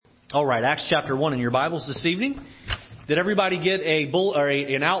All right, Acts chapter 1 in your Bibles this evening. Did everybody get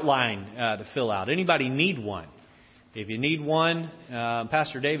an outline to fill out? Anybody need one? If you need one,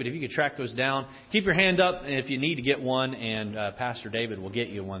 Pastor David, if you could track those down, keep your hand up if you need to get one, and Pastor David will get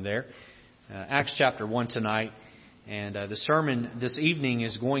you one there. Acts chapter 1 tonight. And the sermon this evening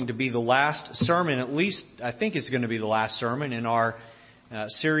is going to be the last sermon, at least I think it's going to be the last sermon in our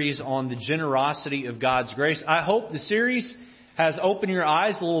series on the generosity of God's grace. I hope the series has opened your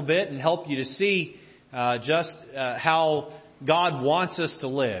eyes a little bit and helped you to see just how God wants us to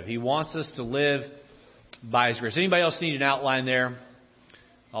live. He wants us to live by His grace. Anybody else need an outline there?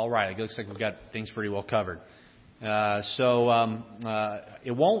 All right, it looks like we've got things pretty well covered. It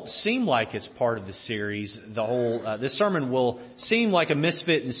won't seem like it's part of the series. This sermon will seem like a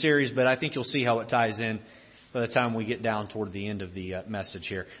misfit in the series, but I think you'll see how it ties in by the time we get down toward the end of the message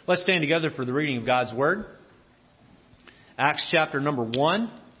here. Let's stand together for the reading of God's Word. Acts chapter number 1.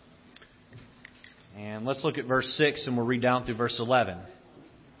 And let's look at verse 6 and we'll read down through verse 11.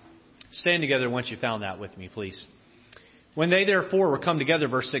 Stand together once you found that with me, please. When they therefore were come together,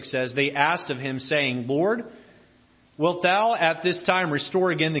 verse 6 says, they asked of him, saying, Lord, wilt thou at this time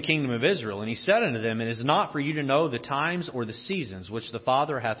restore again the kingdom of Israel? And he said unto them, It is not for you to know the times or the seasons which the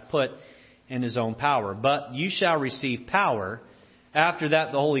Father hath put in His own power, but you shall receive power. After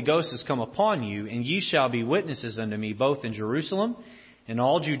that the Holy Ghost is come upon you, and ye shall be witnesses unto me both in Jerusalem, and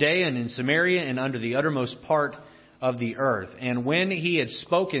all Judea, and in Samaria, and under the uttermost part of the earth. And when he had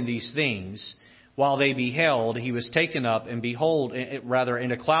spoken these things, while they beheld, he was taken up, and behold,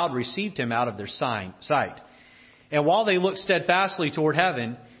 and a cloud received him out of their sight. And while they looked steadfastly toward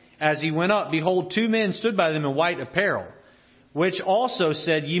heaven, as he went up, behold, two men stood by them in white apparel, which also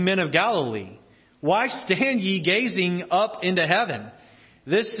said, Ye men of Galilee, why stand ye gazing up into heaven?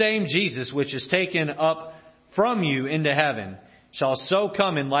 This same Jesus, which is taken up from you into heaven, shall so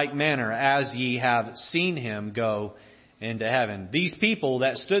come in like manner as ye have seen Him go into heaven. These people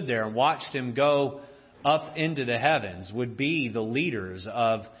that stood there and watched Him go up into the heavens would be the leaders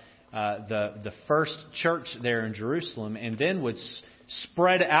of the first church there in Jerusalem, and then would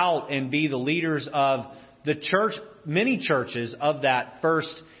spread out and be the leaders of the church, many churches of that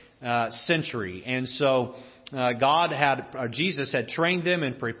first century. And so Jesus had trained them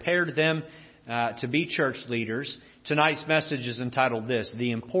and prepared them to be church leaders. Tonight's message is entitled this,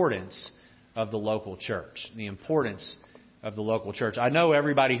 The Importance of the Local Church. The importance of the local church. I know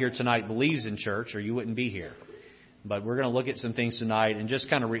everybody here tonight believes in church, or you wouldn't be here. But we're going to look at some things tonight and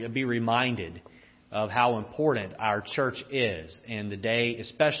just kind of be reminded of how important our church is in the day,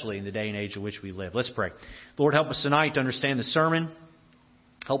 especially in the day and age in which we live. Let's pray. Lord, help us tonight to understand the sermon.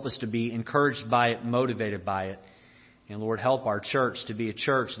 Help us to be encouraged by it, motivated by it. And Lord, help our church to be a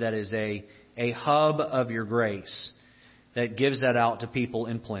church that is a hub of your grace that gives that out to people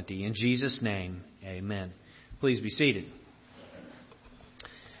in plenty. In Jesus' name, amen. Please be seated.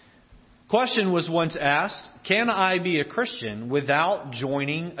 Question was once asked, can I be a Christian without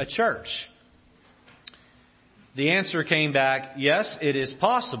joining a church? The answer came back, yes, it is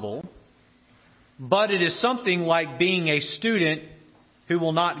possible, but it is something like being a student who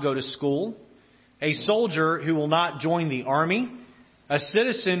will not go to school, a soldier who will not join the army, a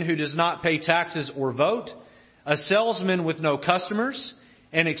citizen who does not pay taxes or vote, a salesman with no customers,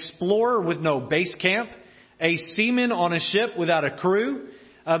 an explorer with no base camp, a seaman on a ship without a crew,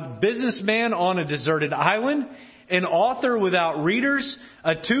 a businessman on a deserted island, an author without readers,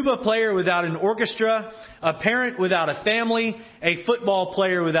 a tuba player without an orchestra, a parent without a family, a football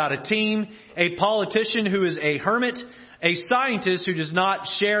player without a team, a politician who is a hermit, a scientist who does not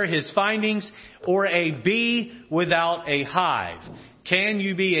share his findings, or a bee without a hive. Can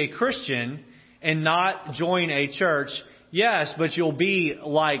you be a Christian and not join a church? Yes, but you'll be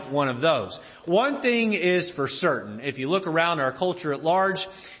like one of those. One thing is for certain. If you look around our culture at large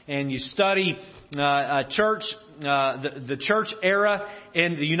and you study church, the church era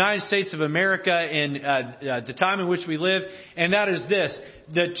in the United States of America in the time in which we live, and that is this.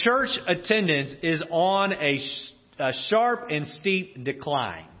 The church attendance is on a sharp and steep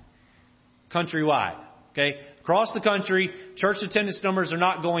decline countrywide. Okay? Across the country, church attendance numbers are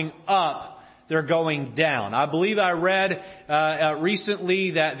not going up. They're going down. I believe I read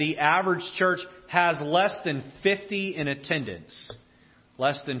recently that the average church has less than 50 in attendance.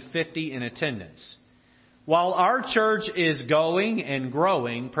 Less than 50 in attendance. While our church is going and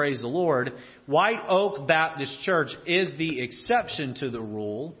growing, praise the Lord, White Oak Baptist Church is the exception to the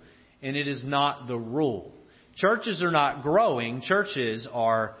rule, and it is not the rule. Churches are not growing. Churches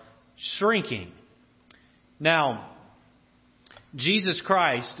are shrinking. Now, Jesus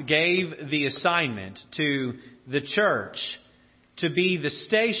Christ gave the assignment to the church to be the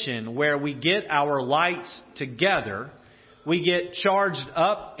station where we get our lights together, we get charged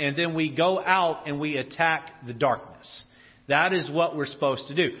up, and then we go out and we attack the darkness. That is what we're supposed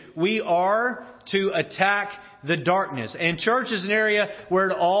to do. We are to attack the darkness. And church is an area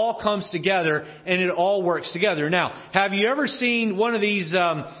where it all comes together and it all works together. Now, have you ever seen one of these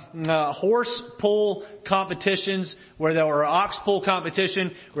horse pull competitions or ox pull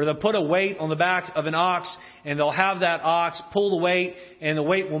competition where they'll put a weight on the back of an ox and they'll have that ox pull the weight and the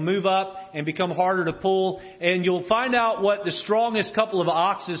weight will move up and become harder to pull, and you'll find out what the strongest couple of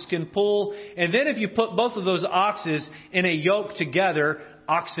oxes can pull, and then if you put both of those oxen in a yoke together,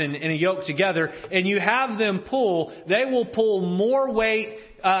 and you have them pull, they will pull more weight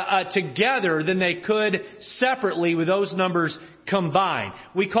together than they could separately with those numbers combined.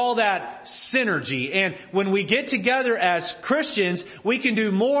 We call that synergy. And when we get together as Christians, we can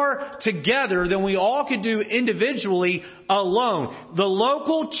do more together than we all could do individually alone. The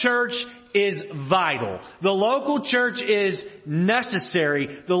local church is vital. The local church is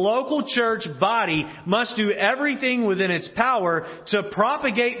necessary. The local church body must do everything within its power to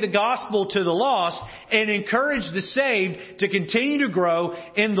propagate the gospel to the lost and encourage the saved to continue to grow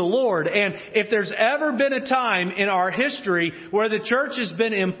in the Lord. And if there's ever been a time in our history where the church has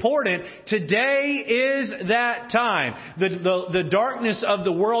been important, today is that time. The darkness of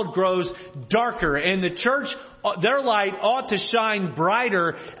the world grows darker, and the church, their light ought to shine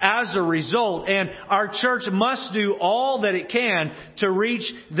brighter as a result. And our church must do all that it can to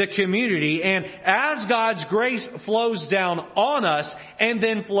reach the community. And as God's grace flows down on us and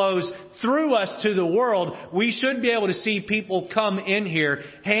then flows through us to the world, we should be able to see people come in here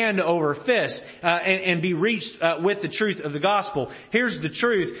hand over fist and be reached with the truth of the gospel. Here's the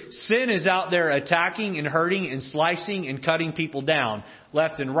truth. Sin is out there attacking and hurting and slicing and cutting people down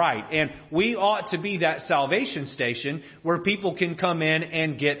left and right. And we ought to be that salvation station where people can come in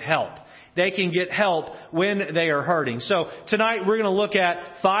and get help. They can get help when they are hurting. So tonight we're going to look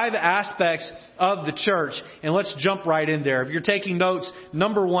at 5 aspects of the church, and let's jump right in there. If you're taking notes,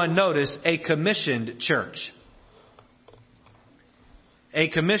 number 1, notice a commissioned church. A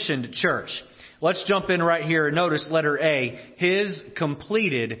commissioned church. Let's jump in right here and notice letter A, His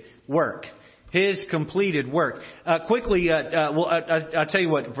completed work. His completed work. Quickly, I'll tell you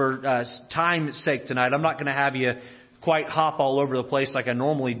what, for time's sake tonight, I'm not going to have you quite hop all over the place like I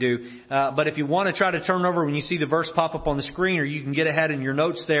normally do. But if you want to try to turn over when you see the verse pop up on the screen, or you can get ahead in your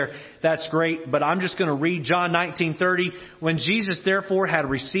notes there, that's great. But I'm just going to read John 19:30. When Jesus therefore had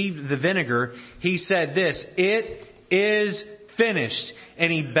received the vinegar, He said this, "It is finished."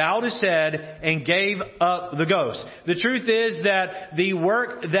 And He bowed His head and gave up the ghost. The truth is that the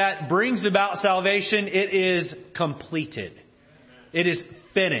work that brings about salvation, it is completed. It is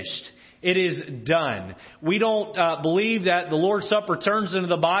finished. It is done. We don't believe that the Lord's Supper turns into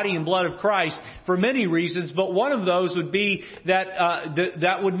the body and blood of Christ for many reasons, but one of those would be that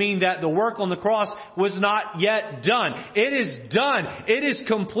that would mean that the work on the cross was not yet done. It is done. It is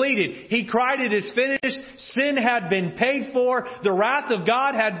completed. He cried, "It is finished." Sin had been paid for. The wrath of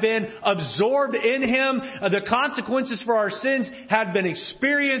God had been absorbed in Him. The consequences for our sins had been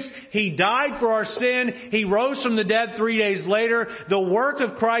experienced. He died for our sin. He rose from the dead 3 days later. The work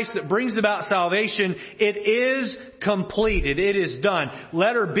of Christ that brings about salvation, it is completed. It is done.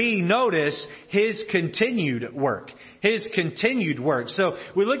 Letter B, notice His continued work. His continued work. So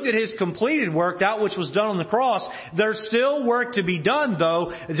we looked at His completed work, that which was done on the cross. There's still work to be done,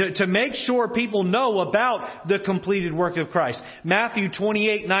 though, to make sure people know about the completed work of Christ. Matthew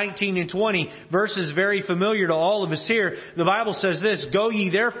 28:19 and 20, verses very familiar to all of us here. The Bible says this, "Go ye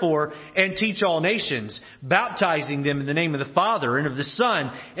therefore and teach all nations, baptizing them in the name of the Father and of the Son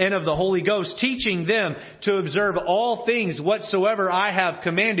and of the Holy Ghost, teaching them to observe all things whatsoever I have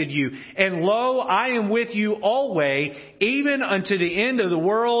commanded you. And lo, I am with you always, even unto the end of the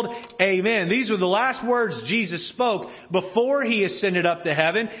world. Amen." These were the last words Jesus spoke before He ascended up to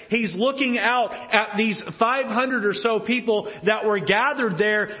heaven. He's looking out at these 500 or so people that were gathered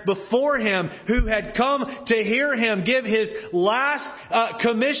there before Him, who had come to hear Him give His last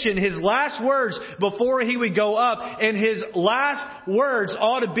commission, His last words before He would go up. And His last words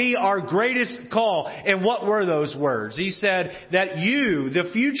ought to be our greatest call. And what were those words? He said that you, the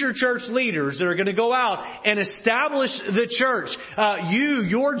future church leaders that are going to go out and establish the church,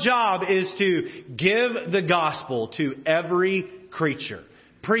 your job is to give the gospel to every creature.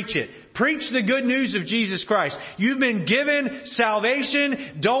 Preach it. Preach the good news of Jesus Christ. You've been given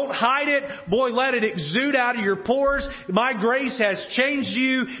salvation. Don't hide it. Boy, let it exude out of your pores. My grace has changed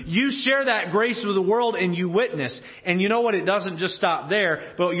you. You share that grace with the world and you witness. And you know what? It doesn't just stop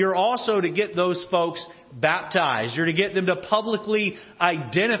there, but you're also to get those folks baptized. You're to get them to publicly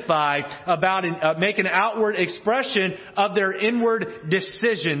identify about make an outward expression of their inward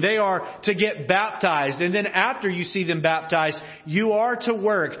decision. They are to get baptized. And then after you see them baptized, you are to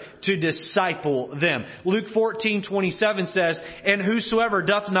work to disciple them. Luke 14:27 says, "And whosoever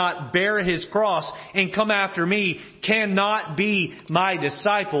doth not bear his cross and come after me cannot be my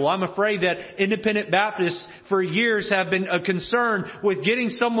disciple." I'm afraid that independent Baptists for years have been concerned with getting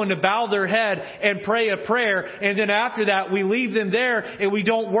someone to bow their head and pray a prayer, and then after that we leave them there and we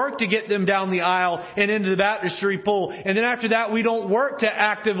don't work to get them down the aisle and into the baptistry pool, and then after that we don't work to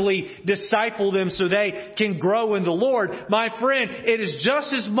actively disciple them so they can grow in the Lord. My friend, it is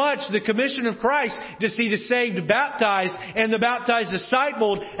just as much the commission of Christ to see the saved baptized and the baptized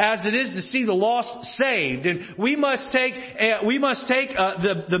discipled as it is to see the lost saved. And we must take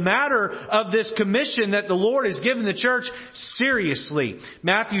the matter of this commission that the Lord has given the church seriously.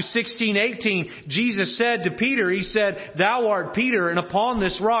 Matthew 16:18, Jesus said to Peter, He said, "Thou art Peter, and upon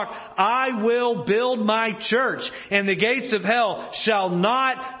this rock I will build my church, and the gates of hell shall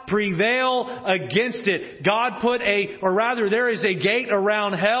not prevail against it." God there is a gate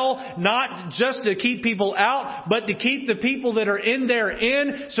around hell, not just to keep people out, but to keep the people that are in there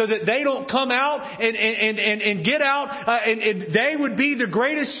in, so that they don't come out and get out, and they would be the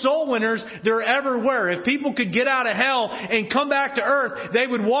greatest soul winners there ever were. If people could get out of hell and come back to earth, they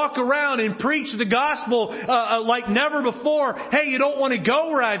would walk around and preach the gospel like never before. Hey, you don't want to go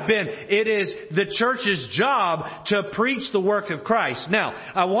where I've been. It is the church's job to preach the work of Christ. Now,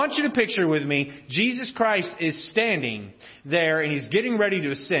 I want you to picture with me, Jesus Christ is standing there and He's getting ready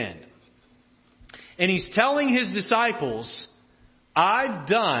to ascend. And He's telling His disciples, "I've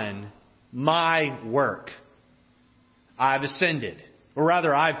done my work. I've ascended." Or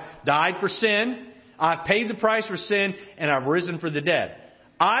rather, I've died for sin, I've paid the price for sin, and I've risen for the dead.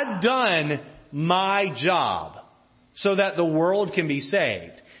 I've done my job so that the world can be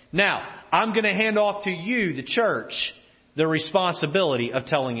saved. Now, I'm going to hand off to you, the church, the responsibility of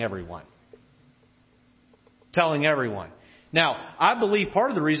telling everyone. Telling everyone. Now, I believe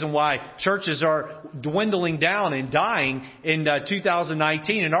part of the reason why churches are dwindling down and dying in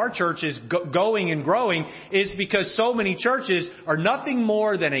 2019 and our church is going and growing is because so many churches are nothing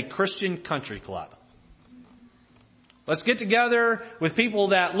more than a Christian country club. Let's get together with people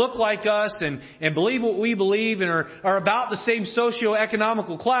that look like us and believe what we believe and are about the same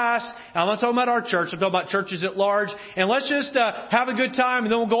socioeconomical class. And I'm not talking about our church. I'm talking about churches at large. And let's just have a good time,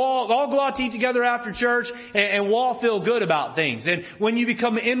 and then we'll all go out to eat together after church, and we'll all feel good about things. And when you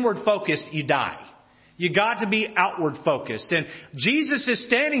become inward focused, you die. You got to be outward focused. And Jesus is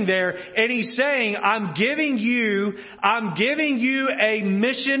standing there and He's saying, I'm giving you a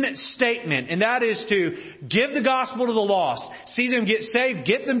mission statement. And that is to give the gospel to the lost. See them get saved,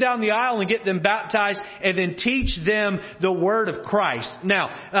 get them down the aisle and get them baptized, and then teach them the word of Christ.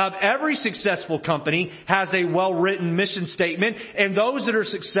 Now, every successful company has a well-written mission statement. And those that are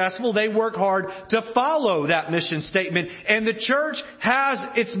successful, they work hard to follow that mission statement. And the church has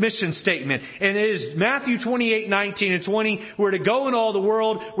its mission statement. And it is Matthew 28:19 and 20. We're to go in all the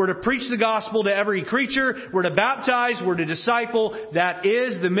world. We're to preach the gospel to every creature. We're to baptize. We're to disciple. That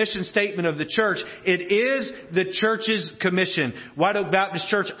is the mission statement of the church. It is the church's commission. White Oak Baptist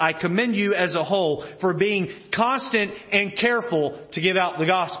Church, I commend you as a whole for being constant and careful to give out the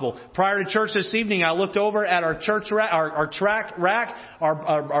gospel. Prior to church this evening, I looked over at our church rack, our tract rack,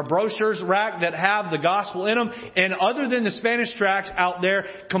 our brochures rack that have the gospel in them. And other than the Spanish tracts out there,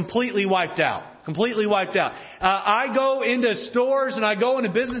 completely wiped out. Completely wiped out. I go into stores and I go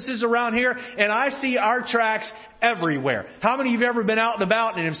into businesses around here and I see our tracts everywhere. How many of you have ever been out and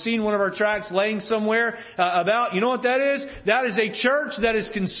about and have seen one of our tracts laying somewhere about? You know what that is? That is a church that is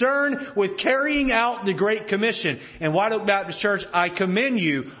concerned with carrying out the Great Commission. And White Oak Baptist Church, I commend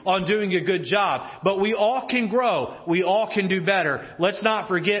you on doing a good job. But we all can grow. We all can do better. Let's not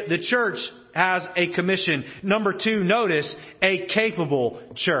forget the church has a commission. Number 2, notice, a capable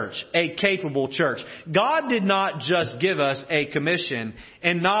church. A capable church. God did not just give us a commission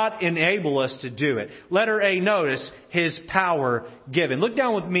and not enable us to do it. Letter A, notice, His power given. Look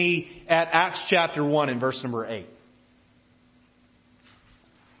down with me at Acts chapter 1 and verse number 8.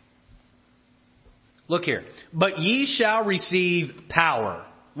 Look here. But ye shall receive power.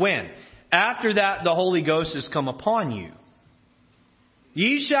 When? After that the Holy Ghost has come upon you.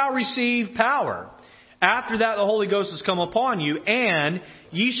 Ye shall receive power. After that the Holy Ghost has come upon you, and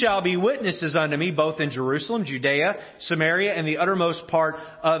ye shall be witnesses unto me, both in Jerusalem, Judea, Samaria, and the uttermost part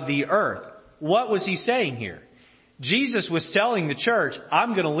of the earth. What was He saying here? Jesus was telling the church, I'm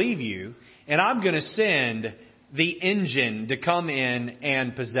going to leave you, and I'm going to send the engine to come in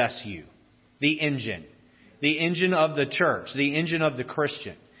and possess you. The engine. the engine of the church, the engine of the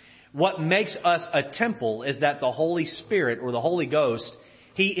Christian. What makes us a temple is that the Holy Spirit or the Holy Ghost,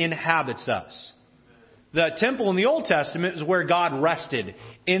 He inhabits us. The temple in the Old Testament is where God rested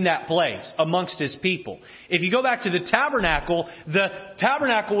in that place amongst His people. If you go back to the tabernacle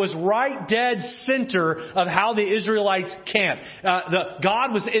was right dead center of how the Israelites camped.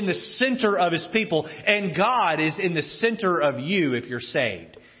 God was in the center of His people, and God is in the center of you if you're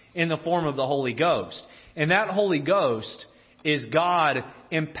saved, in the form of the Holy Ghost. And that Holy Ghost is God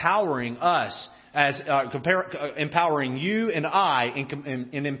empowering us, empowering you and I,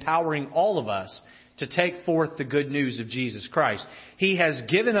 and empowering all of us to take forth the good news of Jesus Christ. He has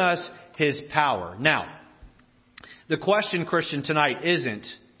given us His power. Now, the question, Christian, tonight isn't,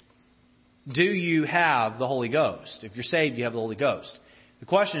 do you have the Holy Ghost? If you're saved, you have the Holy Ghost. The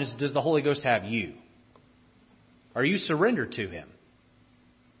question is, does the Holy Ghost have you? Are you surrendered to Him?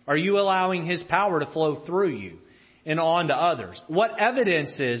 Are you allowing His power to flow through you and on to others? What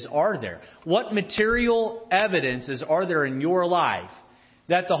evidences are there? What material evidences are there in your life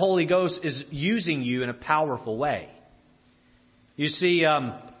that the Holy Ghost is using you in a powerful way? You see,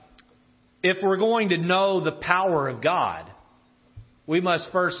 if we're going to know the power of God, we must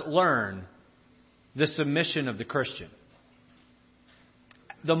first learn the submission of the Christian.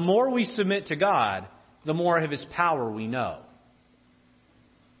 The more we submit to God, the more of His power we know.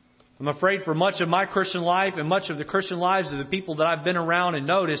 I'm afraid for much of my Christian life and much of the Christian lives of the people that I've been around and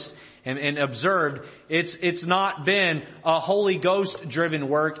noticed and observed, it's not been a Holy Ghost driven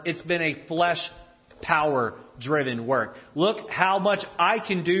work. It's been a flesh power driven work. Look how much I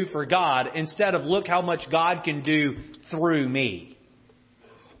can do for God instead of look how much God can do through me.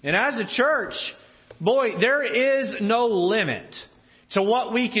 And as a church, boy, there is no limit to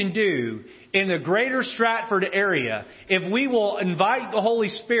what we can do in the greater Stratford area if we will invite the Holy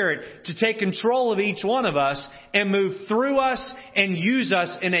Spirit to take control of each one of us and move through us and use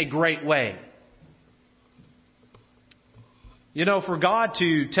us in a great way. You know, for God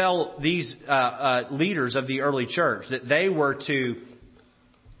to tell these leaders of the early church that they were to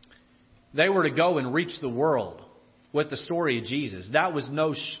go and reach the world with the story of Jesus, that was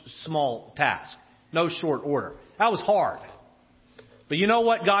no small task, no short order. That was hard. But you know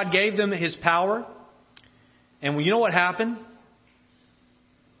what? God gave them His power. And you know what happened?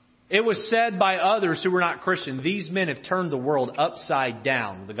 It was said by others who were not Christian, these men have turned the world upside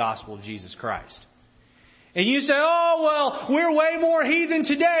down with the gospel of Jesus Christ. And you say, oh, well, we're way more heathen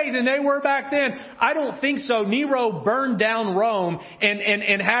today than they were back then. I don't think so. Nero burned down Rome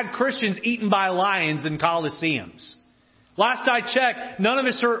and had Christians eaten by lions in coliseums. Last I checked, none of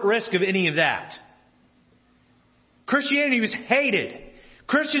us are at risk of any of that. Christianity was hated.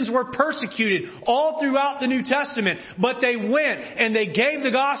 Christians were persecuted all throughout the New Testament, but they went and they gave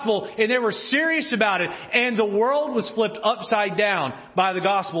the gospel and they were serious about it, and the world was flipped upside down by the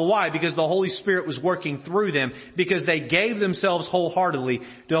gospel. Why? Because the Holy Spirit was working through them, because they gave themselves wholeheartedly to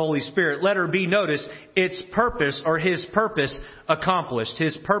the Holy Spirit. Letter B, notice its purpose, or His purpose accomplished.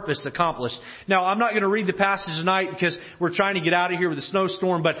 His purpose accomplished. Now, I'm not going to read the passage tonight because we're trying to get out of here with a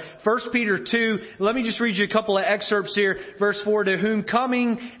snowstorm, but 1 Peter 2, let me just read you a couple of excerpts here. Verse 4, to whom coming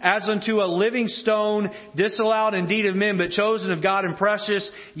as unto a living stone, disallowed indeed of men, but chosen of God and precious,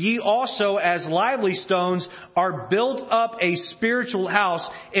 ye also as lively stones are built up a spiritual house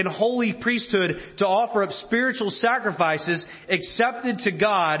in holy priesthood to offer up spiritual sacrifices accepted to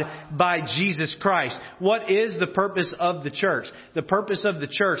God by Jesus Christ. What is the purpose of the church? The purpose of the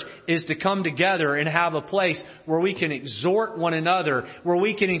church is to come together and have a place where we can exhort one another, where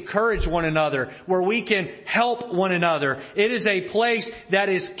we can encourage one another, where we can help one another. It is a place that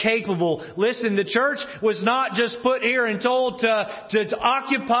is capable. Listen, the church was not just put here and told to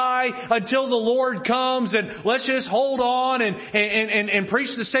occupy until the Lord comes and let's just hold on and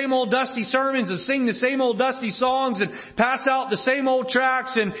preach the same old dusty sermons and sing the same old dusty songs and pass out the same old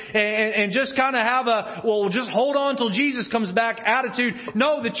tracts and just kind of have we'll just hold on till Jesus comes back attitude.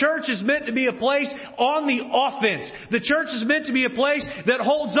 No, the church is meant to be a place on the offense. The church is meant to be a place that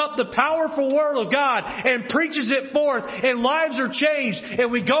holds up the powerful Word of God and preaches it forth, and lives are changed,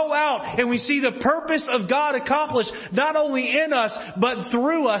 and we go out and we see the purpose of God accomplished not only in us but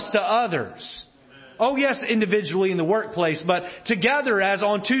through us to others. Oh yes, individually in the workplace, but together as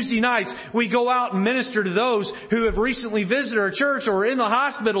on Tuesday nights we go out and minister to those who have recently visited our church or are in the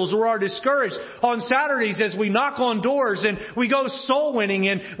hospitals or are discouraged. On Saturdays as we knock on doors and we go soul winning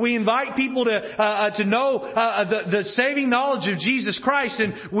and we invite people to know the saving knowledge of Jesus Christ,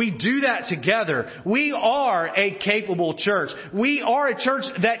 and we do that together. We are a capable church. We are a church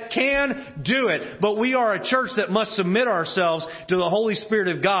that can do it, but we are a church that must submit ourselves to the Holy Spirit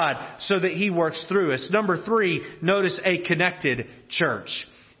of God so that He works through through us. Number 3, notice a connected church.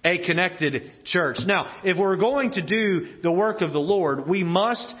 A connected church. Now, if we're going to do the work of the Lord, we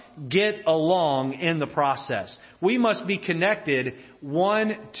must get along in the process. We must be connected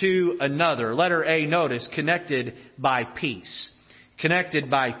one to another. Letter A, notice, connected by peace.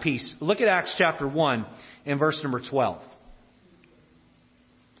 Connected by peace. Look at Acts chapter 1 and verse number 12.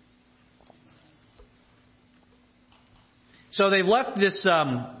 So they've left this,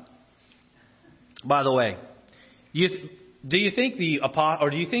 by the way, do you think these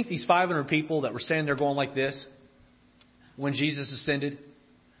 500 people that were standing there going like this when Jesus ascended?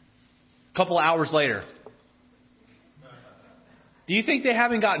 A couple of hours later. Do you think they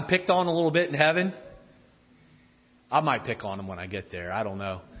haven't gotten picked on a little bit in heaven? I might pick on them when I get there. I don't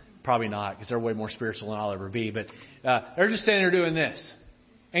know. Probably not, because they're way more spiritual than I'll ever be. But they're just standing there doing this.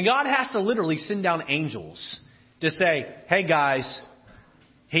 And God has to literally send down angels to say, hey guys,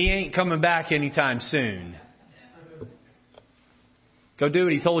 He ain't coming back anytime soon. Go do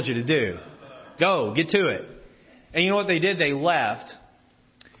what He told you to do. Go, get to it. And you know what they did? They left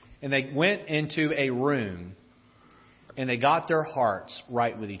and they went into a room and they got their hearts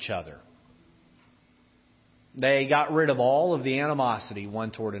right with each other. They got rid of all of the animosity one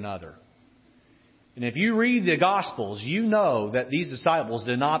toward another. And if you read the Gospels, you know that these disciples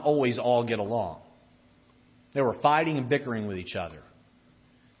did not always all get along. They were fighting and bickering with each other.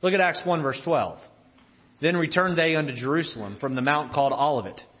 Look at Acts 1 verse 12. Then returned they unto Jerusalem from the mount called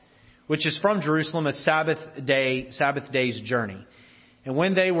Olivet, which is from Jerusalem a Sabbath day's journey. And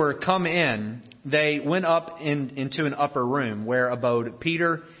when they were come in, they went up into an upper room where abode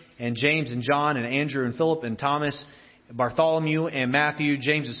Peter and James and John and Andrew and Philip and Thomas, Bartholomew and Matthew,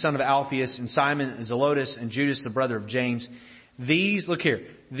 James the son of Alphaeus and Simon and Zelotes and Judas the brother of James. These, look here,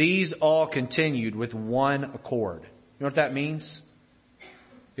 these all continued with one accord. You know what that means?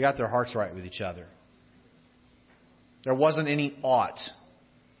 They got their hearts right with each other. There wasn't any aught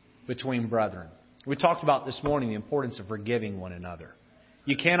between brethren. We talked about this morning the importance of forgiving one another.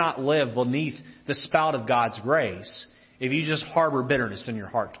 You cannot live beneath the spout of God's grace if you just harbor bitterness in your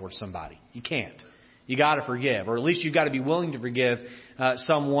heart towards somebody. You can't. You got to forgive, or at least you got to be willing to forgive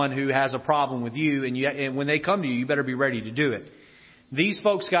someone who has a problem with you. And when they come to you, you better be ready to do it. These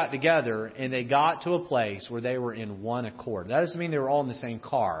folks got together and they got to a place where they were in one accord. That doesn't mean they were all in the same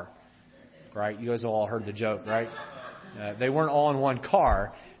car, right? You guys all heard the joke, right? They weren't all in one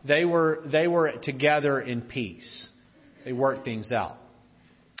car. They were together in peace. They worked things out.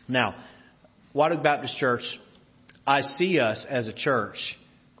 Now, White Oak Baptist Church, I see us as a church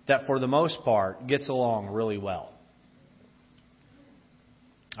that for the most part gets along really well.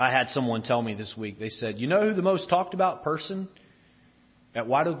 I had someone tell me this week, they said, you know who the most talked about person at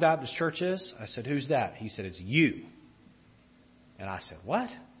White Oak Baptist Church is? I said, who's that? He said, it's you. And I said, what?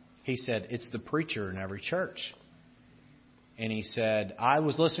 He said, it's the preacher in every church. And he said, I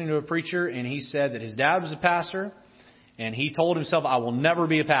was listening to a preacher and he said that his dad was a pastor and he told himself, I will never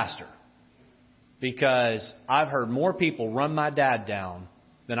be a pastor because I've heard more people run my dad down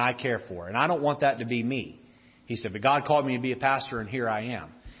than I care for. And I don't want that to be me. He said, but God called me to be a pastor and here I am.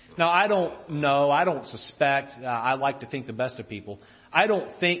 Now, I don't know. I don't suspect. I like to think the best of people. I don't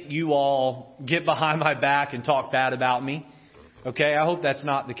think you all get behind my back and talk bad about me. Okay, I hope that's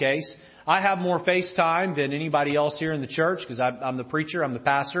not the case. I have more face time than anybody else here in the church because I'm the preacher, I'm the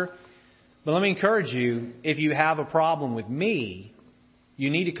pastor. But let me encourage you, if you have a problem with me,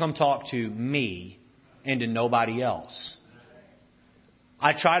 you need to come talk to me and to nobody else.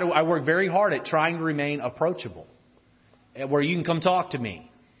 I work very hard at trying to remain approachable, where you can come talk to me.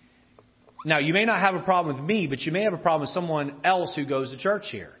 Now, you may not have a problem with me, but you may have a problem with someone else who goes to church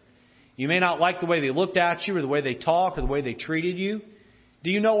here. You may not like the way they looked at you or the way they talk or the way they treated you. Do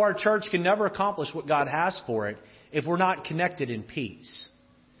you know our church can never accomplish what God has for it if we're not connected in peace?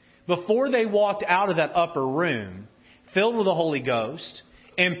 Before they walked out of that upper room, filled with the Holy Ghost,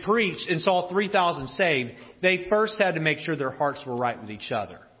 and preached and saw 3,000 saved, they first had to make sure their hearts were right with each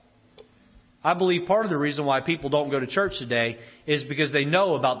other. I believe part of the reason why people don't go to church today is because they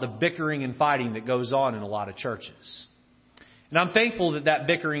know about the bickering and fighting that goes on in a lot of churches. And I'm thankful that that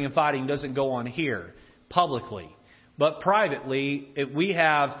bickering and fighting doesn't go on here publicly. But privately, if we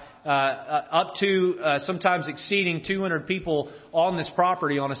have up to sometimes exceeding 200 people on this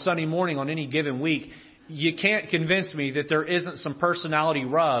property on a Sunday morning on any given week, you can't convince me that there isn't some personality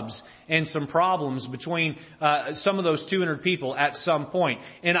rubs and some problems between some of those 200 people at some point.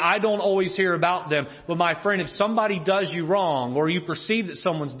 And I don't always hear about them. But my friend, if somebody does you wrong or you perceive that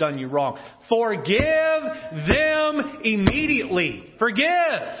someone's done you wrong, forgive them immediately. Forgive.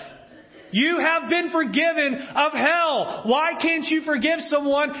 You have been forgiven of hell. Why can't you forgive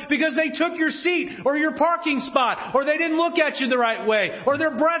someone because they took your seat or your parking spot, or they didn't look at you the right way, or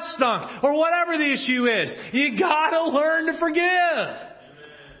their breath stunk, or whatever the issue is? You gotta learn to forgive.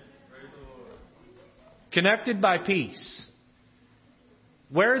 Connected by peace.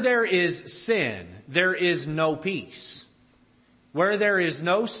 Where there is sin, there is no peace. Where there is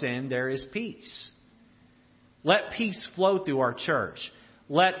no sin, there is peace. Let peace flow through our church.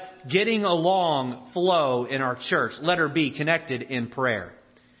 Let getting along flow in our church. Let her be connected in prayer.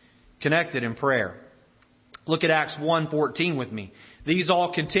 Connected in prayer. Look at Acts 1:14 with me. These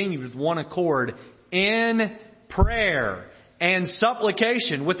all continued with one accord in prayer and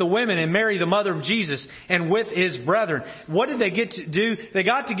supplication with the women and Mary, the mother of Jesus, and with his brethren. What did they get to do? They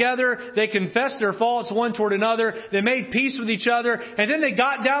got together, they confessed their faults one toward another, they made peace with each other, and then they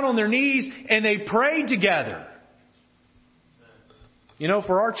got down on their knees and they prayed together. You know,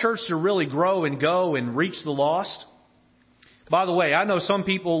 for our church to really grow and go and reach the lost. By the way, I know some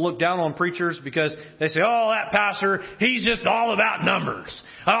people look down on preachers because they say, oh, that pastor, he's just all about numbers.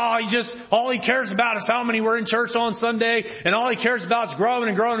 Oh, all he cares about is how many were in church on Sunday, and all he cares about is growing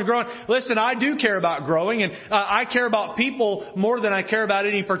and growing and growing. Listen, I do care about growing, and I care about people more than I care about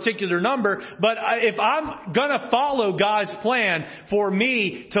any particular number. But if I'm going to follow God's plan for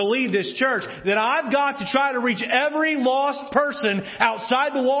me to lead this church, then I've got to try to reach every lost person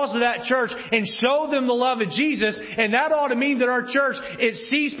outside the walls of that church and show them the love of Jesus. And that ought to mean that our church, it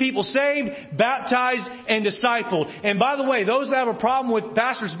sees people saved, baptized, and discipled. And by the way, those that have a problem with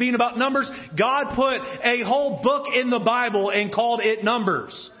pastors being about numbers, God put a whole book in the Bible and called it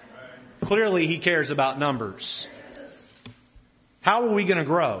Numbers. Clearly, He cares about numbers. How are we going to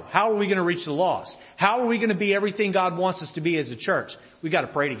grow? How are we going to reach the lost? How are we going to be everything God wants us to be as a church? We've got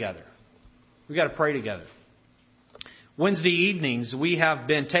to pray together. We've got to pray together. Wednesday evenings, we have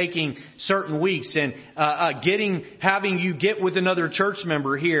been taking certain weeks and having you get with another church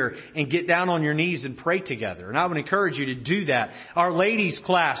member here and get down on your knees and pray together. And I would encourage you to do that. Our ladies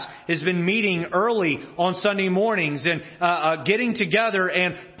class has been meeting early on Sunday mornings and getting together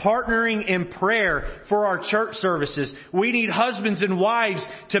and partnering in prayer for our church services. We need husbands and wives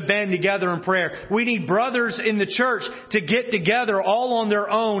to band together in prayer. We need brothers in the church to get together all on their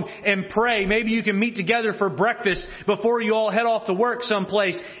own and pray. Maybe you can meet together for breakfast before you all head off to work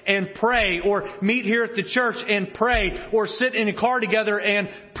someplace and pray, or meet here at the church and pray, or sit in a car together and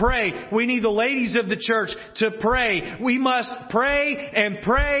pray. We need the ladies of the church to pray. We must pray and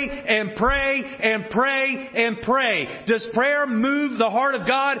pray and pray and pray and pray. Does prayer move the heart of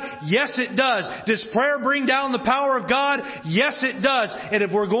God? Yes, it does. Does prayer bring down the power of God? Yes, it does. And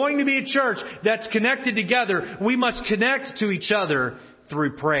if we're going to be a church that's connected together, we must connect to each other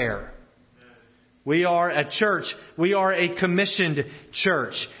through prayer. We are a church. We are a commissioned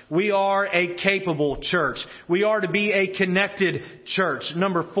church. We are a capable church. We are to be a connected church.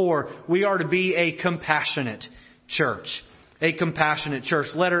 Number 4, we are to be a compassionate church. A compassionate church.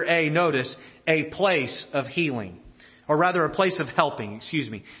 Letter A, notice, a place of healing. Or rather, a place of helping.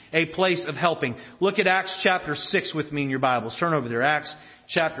 A place of helping. Look at Acts chapter 6 with me in your Bibles. Turn over there. Acts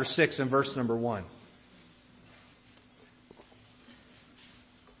chapter 6 and verse number 1.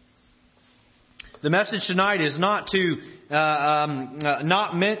 The message tonight is not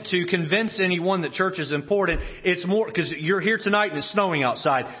meant to convince anyone that church is important. It's more because you're here tonight and it's snowing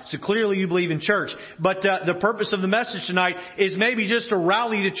outside, so clearly you believe in church. But the purpose of the message tonight is maybe just to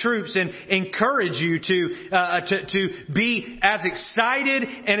rally the troops and encourage you to be as excited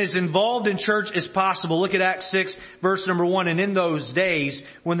and as involved in church as possible. Look at Acts 6, verse number 1. And in those days,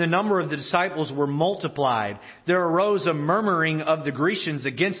 when the number of the disciples were multiplied, there arose a murmuring of the Grecians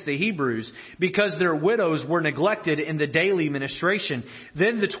against the Hebrews, because their widows were neglected in the daily ministration.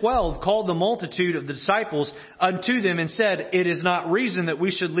 Then the 12 called the multitude of the disciples unto them and said, It is not reason that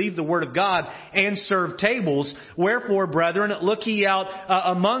we should leave the word of God and serve tables. Wherefore, brethren, look ye out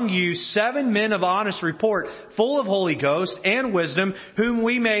among you 7 men of honest report, full of Holy Ghost and wisdom, whom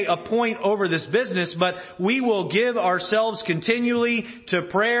we may appoint over this business. But we will give ourselves continually to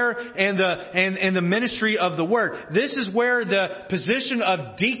prayer and the ministry of the word. This is where the position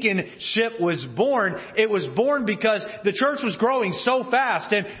of deaconship was born. It was born because the church was growing so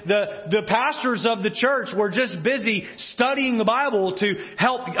fast, and the pastors of the church were just busy studying the Bible to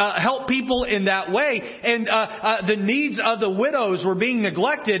help people in that way. And the needs of the widows were being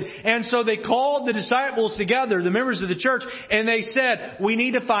neglected, and so they called the disciples together, the members of the church, and they said, we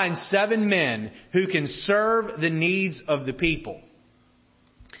need to find 7 men who can serve the needs of the people.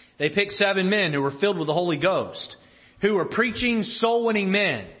 They picked 7 men who were filled with the Holy Ghost, who were preaching, soul-winning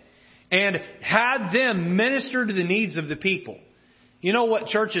men, and had them minister to the needs of the people. You know what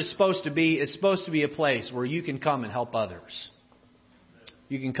church is supposed to be? It's supposed to be a place where you can come and help others.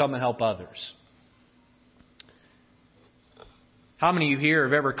 You can come and help others. How many of you here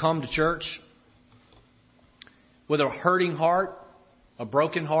have ever come to church with a hurting heart, a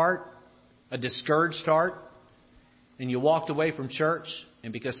broken heart, a discouraged heart, and you walked away from church,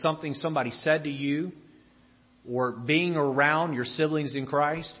 and because somebody said to you, or being around your siblings in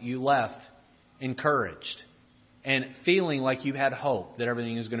Christ, you left encouraged and feeling like you had hope that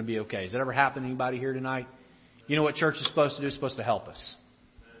everything is going to be okay? Has that ever happened to anybody here tonight? You know what church is supposed to do? It's supposed to help us.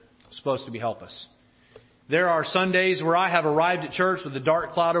 It's supposed to be help us. There are Sundays where I have arrived at church with a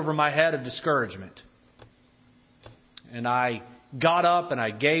dark cloud over my head of discouragement. And I got up and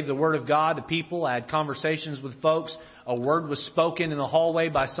I gave the Word of God to people. I had conversations with folks. A word was spoken in the hallway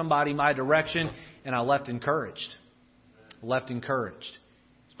by somebody in my direction, and I left encouraged. It's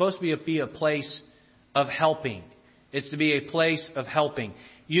supposed to be a place of helping. It's to be a place of helping.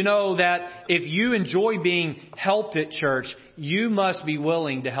 You know that if you enjoy being helped at church, you must be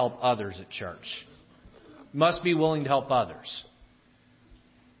willing to help others at church. Must be willing to help others.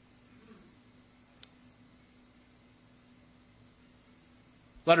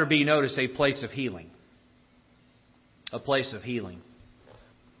 Letter B, notice a place of healing. A place of healing.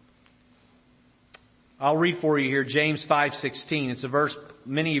 I'll read for you here James 5:16. It's a verse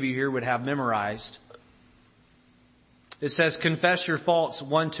many of you here would have memorized. It says, "Confess your faults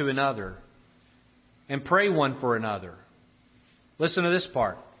one to another and pray one for another." Listen to this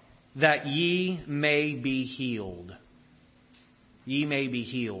part. "That ye may be healed." Ye may be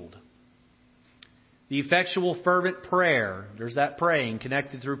healed. The effectual fervent prayer, there's that praying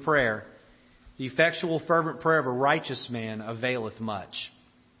connected through prayer. The effectual fervent prayer of a righteous man availeth much.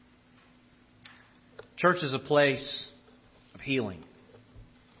 Church is a place of healing.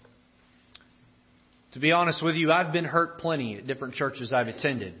 To be honest with you, I've been hurt plenty at different churches I've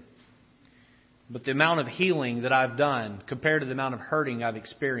attended. But the amount of healing that I've done compared to the amount of hurting I've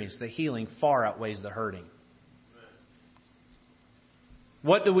experienced, the healing far outweighs the hurting.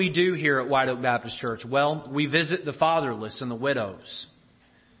 What do we do here at White Oak Baptist Church? Well, we visit the fatherless and the widows.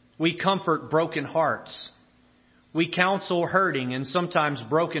 We comfort broken hearts. We counsel hurting and sometimes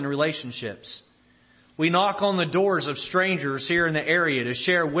broken relationships. We knock on the doors of strangers here in the area to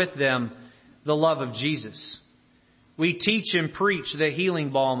share with them the love of Jesus. We teach and preach the healing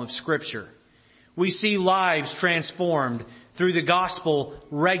balm of Scripture. We see lives transformed through the gospel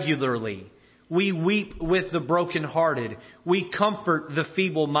regularly. We weep with the brokenhearted. We comfort the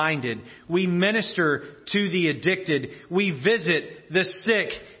feeble-minded. We minister to the addicted. We visit the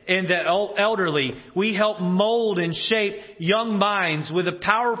sick and the elderly. We help mold and shape young minds with the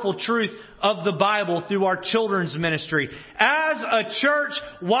powerful truth of the Bible through our children's ministry. As a church,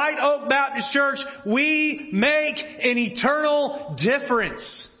 White Oak Baptist Church, we make an eternal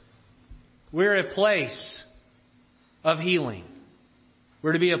difference. We're a place of healing.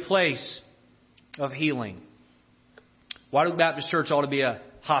 We're to be a place of healing. White Oak Baptist Church ought to be a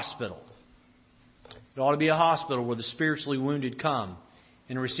hospital. It ought to be a hospital where the spiritually wounded come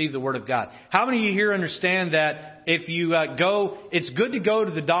and receive the Word of God. How many of you here understand that if you it's good to go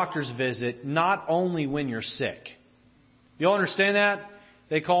to the doctor's visit not only when you're sick? You all understand that?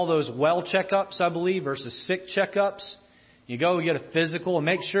 They call those well checkups, I believe, versus sick checkups. You go, you get a physical, and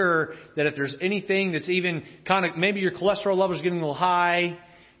make sure that if there's anything that's even kind of, maybe your cholesterol level is getting a little high,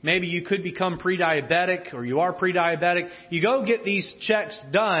 maybe you could become pre-diabetic, or you are pre-diabetic. You go get these checks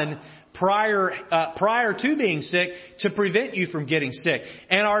done prior to being sick to prevent you from getting sick.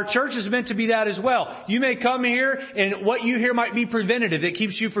 And our church is meant to be that as well. You may come here and what you hear might be preventative. It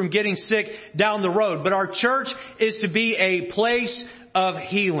keeps you from getting sick down the road. But our church is to be a place of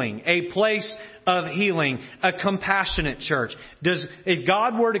healing, a compassionate church. If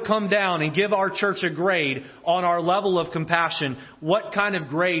God were to come down and give our church a grade on our level of compassion, what kind of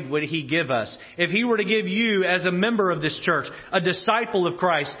grade would He give us? If He were to give you as a member of this church, a disciple of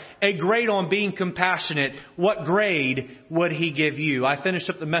Christ, a grade on being compassionate, what grade would He give you? I finished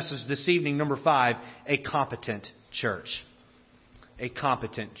up the message this evening, number 5, a competent church. A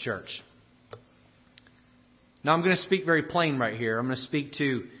competent church. Now I'm going to speak very plain right here. I'm going to speak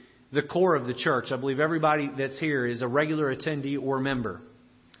to the core of the church. I believe everybody that's here is a regular attendee or member.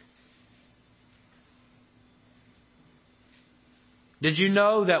 Did you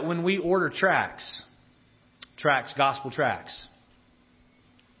know that when we order tracts, gospel tracts,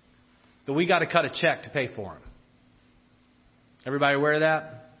 that we got to cut a check to pay for them? Everybody aware of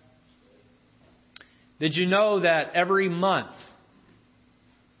that? Did you know that every month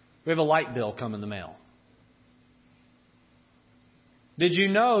we have a light bill come in the mail? Did you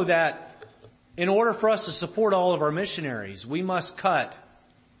know that In order for us to support all of our missionaries, we must cut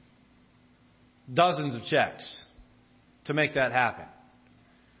dozens of checks to make that happen.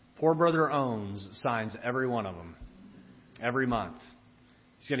 Poor Brother Owens signs every one of them every month.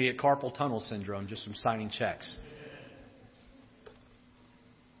 He's going to get carpal tunnel syndrome just from signing checks.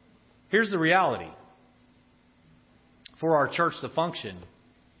 Here's the reality. For our church to function,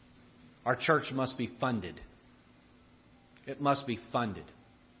 our church must be funded. It must be funded.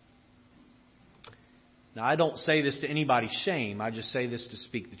 Now, I don't say this to anybody's shame. I just say this to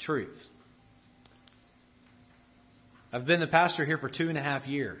speak the truth. I've been the pastor here for 2.5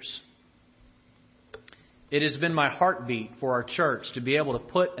 years. It has been my heartbeat for our church to be able to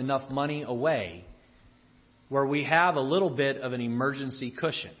put enough money away where we have a little bit of an emergency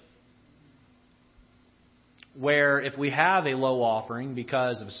cushion. Where if we have a low offering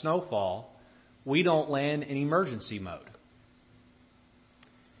because of a snowfall, we don't land in emergency mode.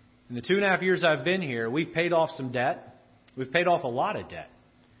 In the 2.5 years I've been here, we've paid off some debt. We've paid off a lot of debt.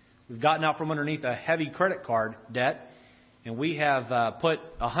 We've gotten out from underneath a heavy credit card debt, and we have put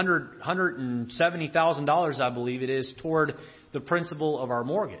 $170,000, I believe it is, toward the principal of our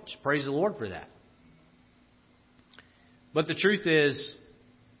mortgage. Praise the Lord for that. But the truth is,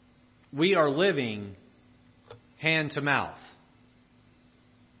 we are living hand to mouth.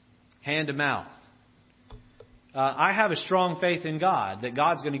 Hand to mouth. I have a strong faith in God that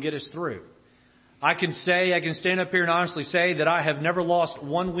God's going to get us through. I can stand up here and honestly say that I have never lost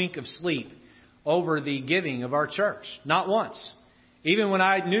 1 week of sleep over the giving of our church. Not once. Even when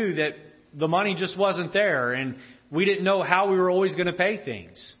I knew that the money just wasn't there and we didn't know how we were always going to pay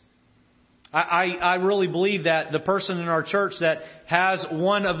things. I really believe that the person in our church that has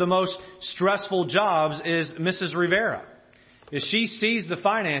one of the most stressful jobs is Mrs. Rivera. If she sees the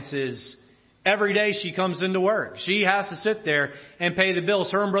finances every day she comes into work, she has to sit there and pay the bills.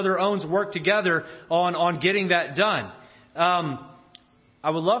 Her and Brother Owens work together on getting that done. I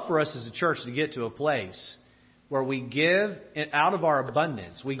would love for us as a church to get to a place where we give out of our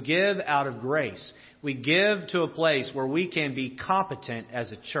abundance. We give out of grace. We give to a place where we can be competent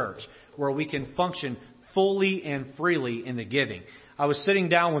as a church, where we can function fully and freely in the giving. I was sitting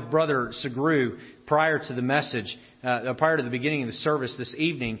down with Brother Segru prior to the message, prior to the beginning of the service this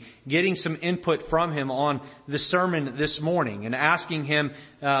evening, getting some input from him on the sermon this morning and asking him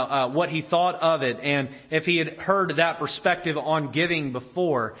what he thought of it and if he had heard that perspective on giving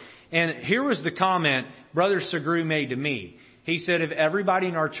before. And here was the comment Brother Segru made to me. He said, if everybody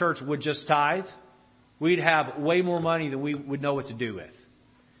in our church would just tithe, we'd have way more money than we would know what to do with.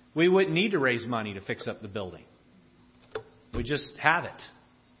 We wouldn't need to raise money to fix up the building. We just have it.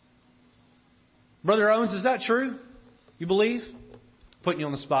 Brother Owens, is that true? You believe? Putting you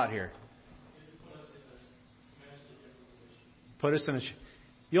on the spot here. Put us in a...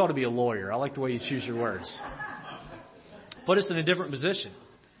 You ought to be a lawyer. I like the way you choose your words. Put us in a different position.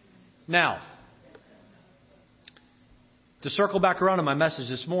 Now, to circle back around to my message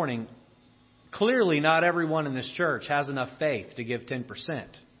this morning, clearly not everyone in this church has enough faith to give 10%.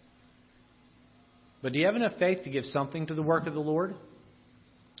 But do you have enough faith to give something to the work of the Lord?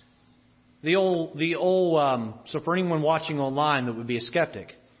 So for anyone watching online that would be a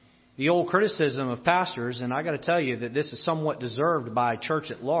skeptic, the old criticism of pastors, and I got to tell you that this is somewhat deserved by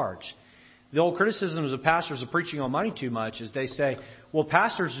church at large. The old criticisms of pastors of preaching on money too much is they say, well,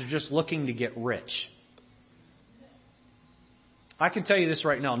 pastors are just looking to get rich. I can tell you this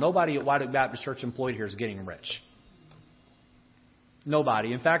right now. Nobody at White Oak Baptist Church employed here is getting rich.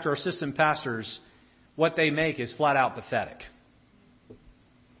 Nobody. In fact, our assistant pastors, what they make is flat out pathetic.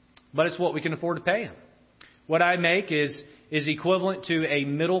 But it's what we can afford to pay them. What I make is equivalent to a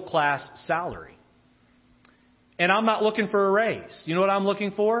middle class salary. And I'm not looking for a raise. You know what I'm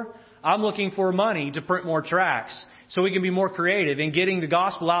looking for? I'm looking for money to print more tracts so we can be more creative in getting the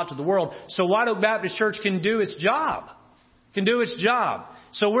gospel out to the world so White Oak Baptist Church can do its job.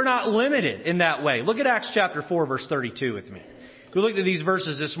 So we're not limited in that way. Look at Acts chapter 4, verse 32 with me. We looked at these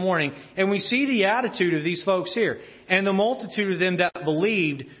verses this morning, and we see the attitude of these folks here. And the multitude of them that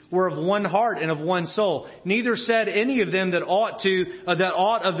believed were of one heart and of one soul. Neither said any of them that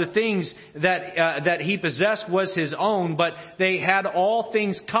aught of the things that he possessed was his own, but they had all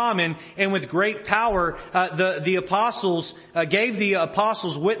things common. And with great power, the apostles gave the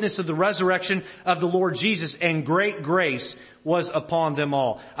apostles witness of the resurrection of the Lord Jesus, and great grace was upon them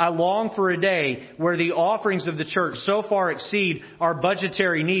all. I long for a day where the offerings of the church so far exceed our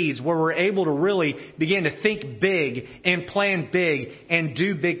budgetary needs, where we're able to really begin to think big and plan big and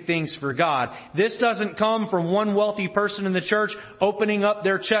do big big things for God. This doesn't come from one wealthy person in the church opening up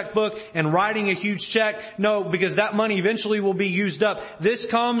their checkbook and writing a huge check. No, because that money eventually will be used up. This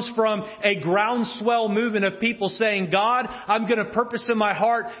comes from a groundswell movement of people saying, God, I'm going to purpose in my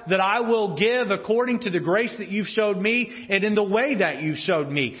heart that I will give according to the grace that you've showed me and in the way that you've showed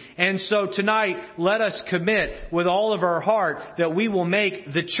me. And so tonight, let us commit with all of our heart that we will make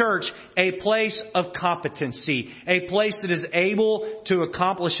the church a place of competency, a place that is able to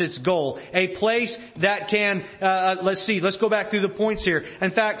accomplish its goal, a place that can, let's go back through the points here.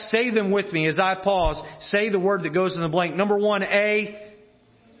 In fact, say them with me as I pause. Say the word that goes in the blank. Number 1A,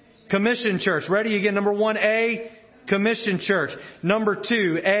 commission church. Ready again? Number 1A, commission church. Number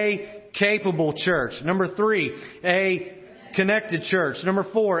 2, a capable church. Number 3, a connected church. Number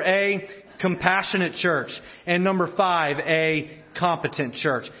 4, a compassionate church. And number 5, a competent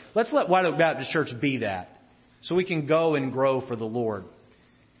church. Let's let White Oak Baptist Church be that, so we can go and grow for the Lord.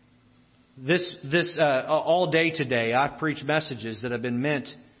 All day today, I've preached messages that have been meant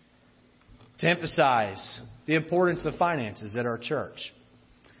to emphasize the importance of finances at our church.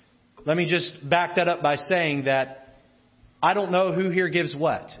 Let me just back that up by saying that I don't know who here gives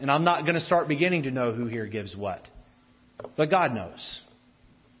what, and I'm not going to start beginning to know who here gives what. But God knows.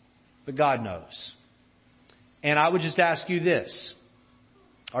 But God knows. And I would just ask you this.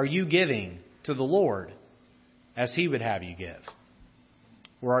 Are you giving to the Lord as He would have you give?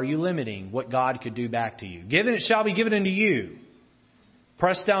 Or are you limiting what God could do back to you? Given it shall be given unto you.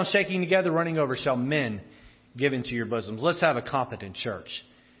 Pressed down, shaking together, running over, shall men give into your bosoms. Let's have a competent church.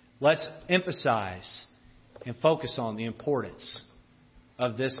 Let's emphasize and focus on the importance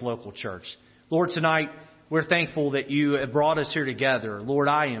of this local church. Lord, tonight we're thankful that you have brought us here together. Lord,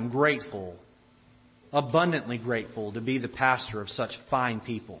 I am grateful, abundantly grateful to be the pastor of such fine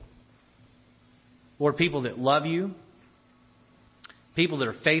people. Lord, people that love you, people that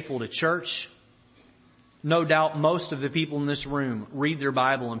are faithful to church. No doubt most of the people in this room read their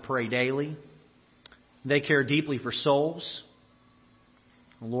Bible and pray daily. They care deeply for souls.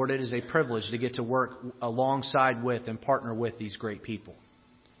 And Lord, it is a privilege to get to work alongside with and partner with these great people.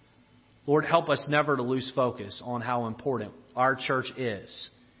 Lord, help us never to lose focus on how important our church is.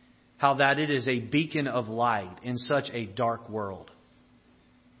 How that it is a beacon of light in such a dark world.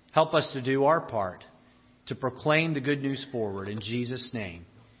 Help us to do our part to proclaim the good news forward. In Jesus' name,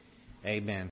 amen.